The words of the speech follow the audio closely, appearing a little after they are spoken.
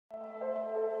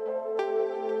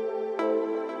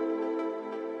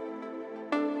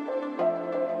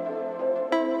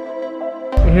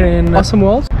here in Awesome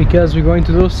Walls because we're going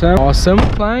to do some awesome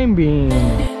climbing.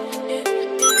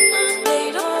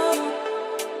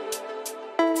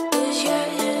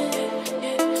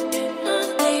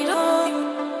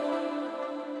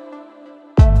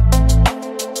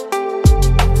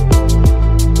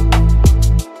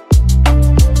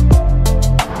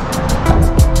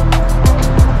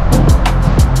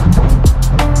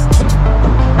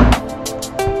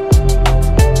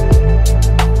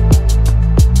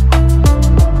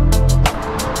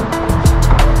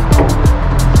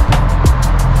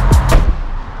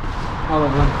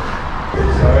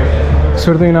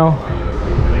 So we're doing now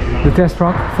the test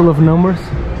rock full of numbers.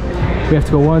 We have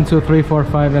to go 1, 2, 3, 4,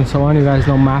 5 and so on. You guys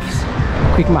know maths.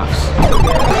 Quick maths.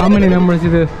 How many numbers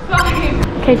you did?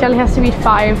 5. Okay, Jelly has to beat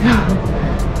 5.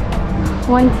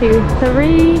 1, 2,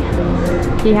 3.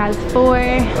 He has 4. He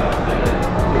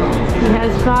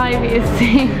has 5. He has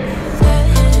 6.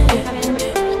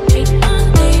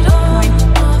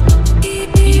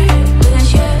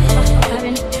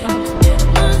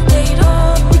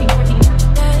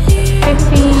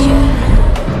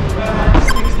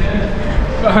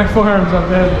 My forearms are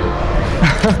dead.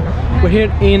 We're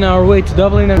here in our way to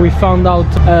Dublin and we found out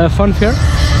a fun fair.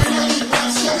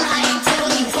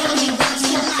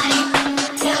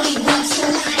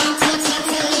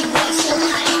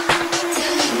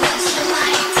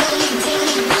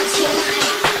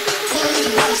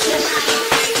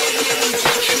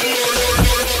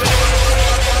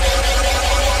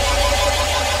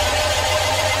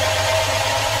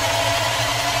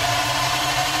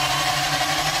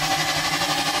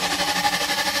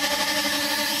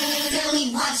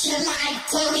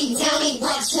 Tell me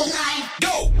what's your line.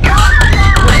 Go!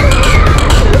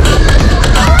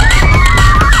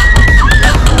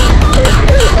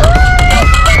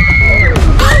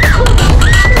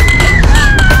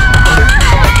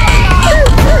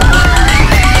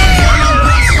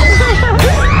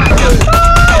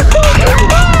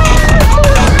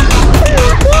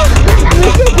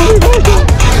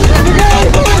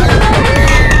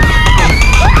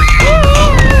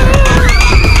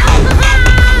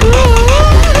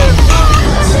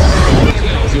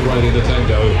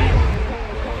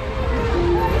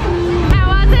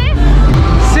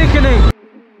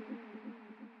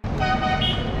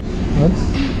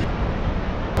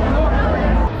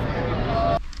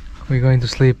 We're going to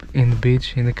sleep in the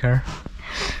beach in the car,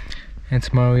 and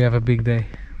tomorrow we have a big day.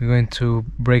 We're going to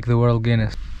break the world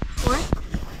Guinness. What?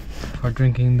 For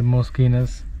drinking the most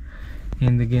Guinness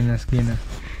in the Guinness.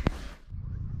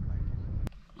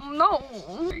 No.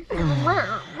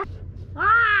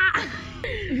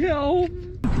 No.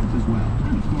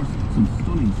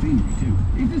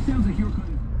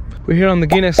 We're here on the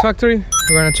Guiness Factory.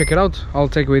 We're gonna check it out. I'll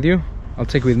take with you. I'll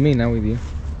take with me, not with you.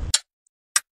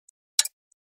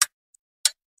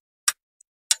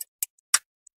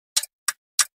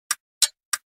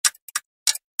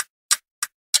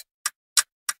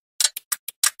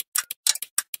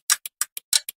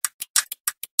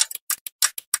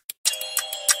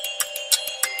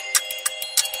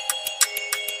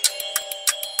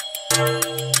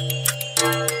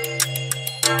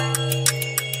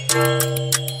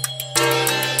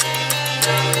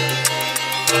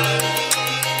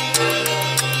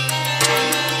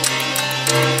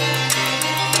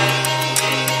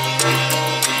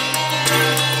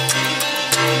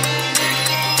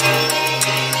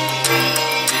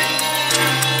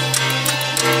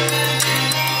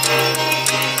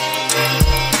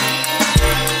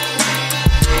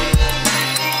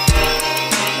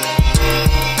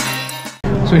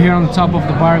 So here on the top of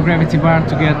the bar, gravity bar,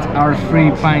 to get our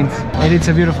free pints. And it's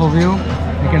a beautiful view.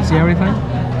 You can see everything.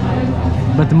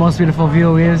 But the most beautiful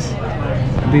view is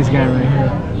this guy right here.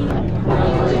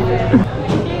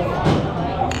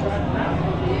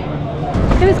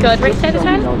 It was good. Rate out of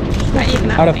 10? Not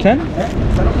even Out of 10?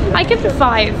 I give it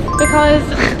 5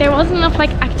 because there wasn't enough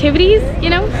like activities, you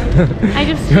know. I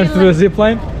just You want to do a zip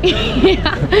line? Yeah,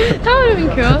 that would have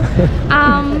been cool.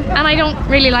 And I don't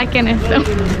really like Guinness, so.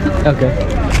 Okay.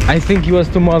 I think it was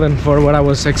too modern for what I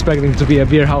was expecting to be a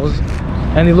beer house,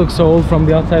 and it looked so old from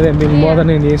the outside and being modern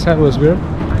in the inside was weird.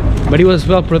 But it was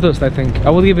well produced, I think.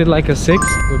 I would give it like a 6.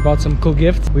 We bought some cool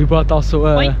gifts. We bought also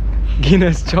a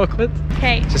Guinness chocolate.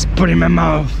 Okay. Just put it in my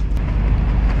mouth.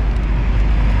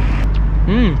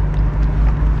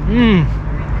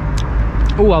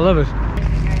 Oh, I love it.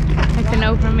 It's a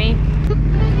no from me.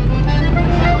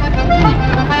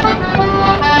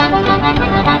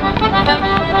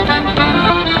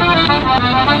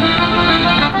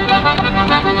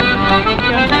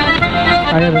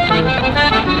 I have it.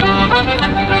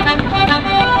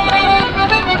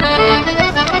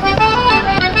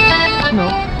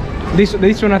 No.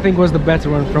 this one I think was the better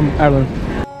one from Ireland.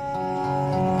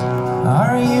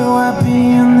 Are you happy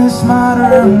in this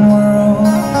modern world?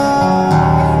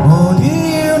 Or do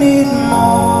you need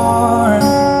more?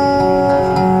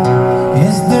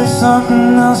 Is there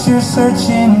something else you're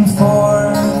searching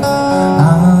for?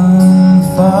 I'm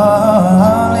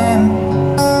falling.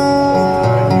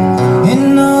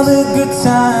 In all the good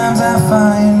times I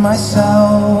find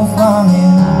myself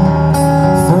longing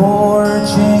for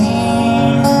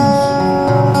change,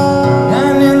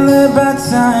 and in the bad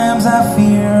times I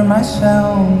fear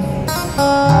myself.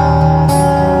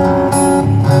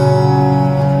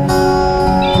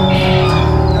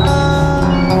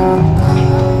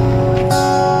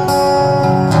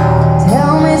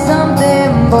 Tell me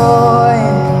something, boy.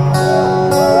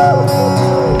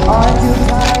 Aren't you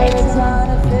tired of trying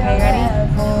to fill that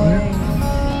void?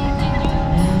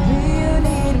 Do you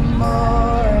need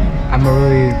more? I'm a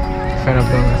really fan of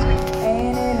donuts.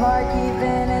 Ain't it hard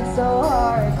keeping it so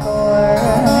hardcore?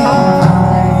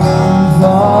 I'm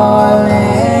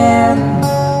falling.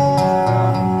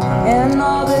 And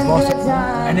all the good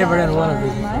times I never done one of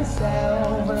these.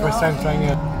 myself First time trying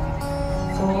it.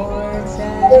 for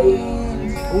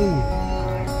change. Ooh.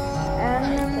 And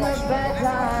in the bad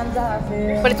times I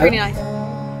feel. But it's really nice.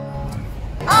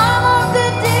 I'm off the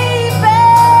deep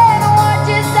end, watch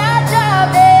as I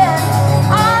dive in.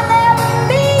 I'll never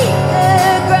meet the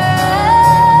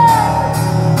ground.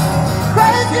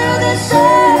 Crash to the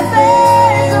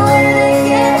surface where they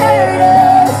can hurt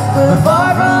us, but far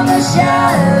from the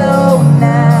shallow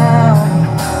now.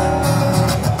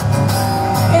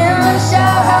 In the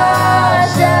shallow,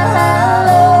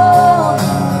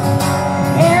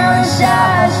 in the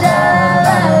shallow,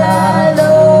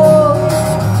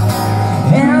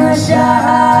 in the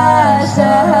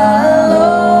shallow,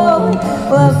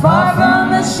 we're far from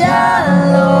the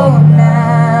shallow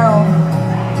now.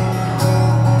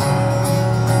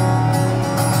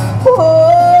 Whoa,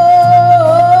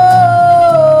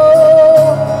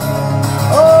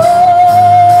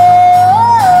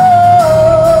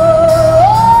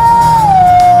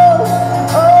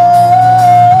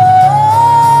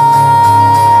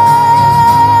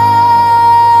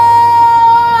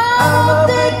 I'm up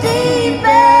the deep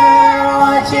end,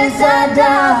 watch as I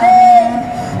dive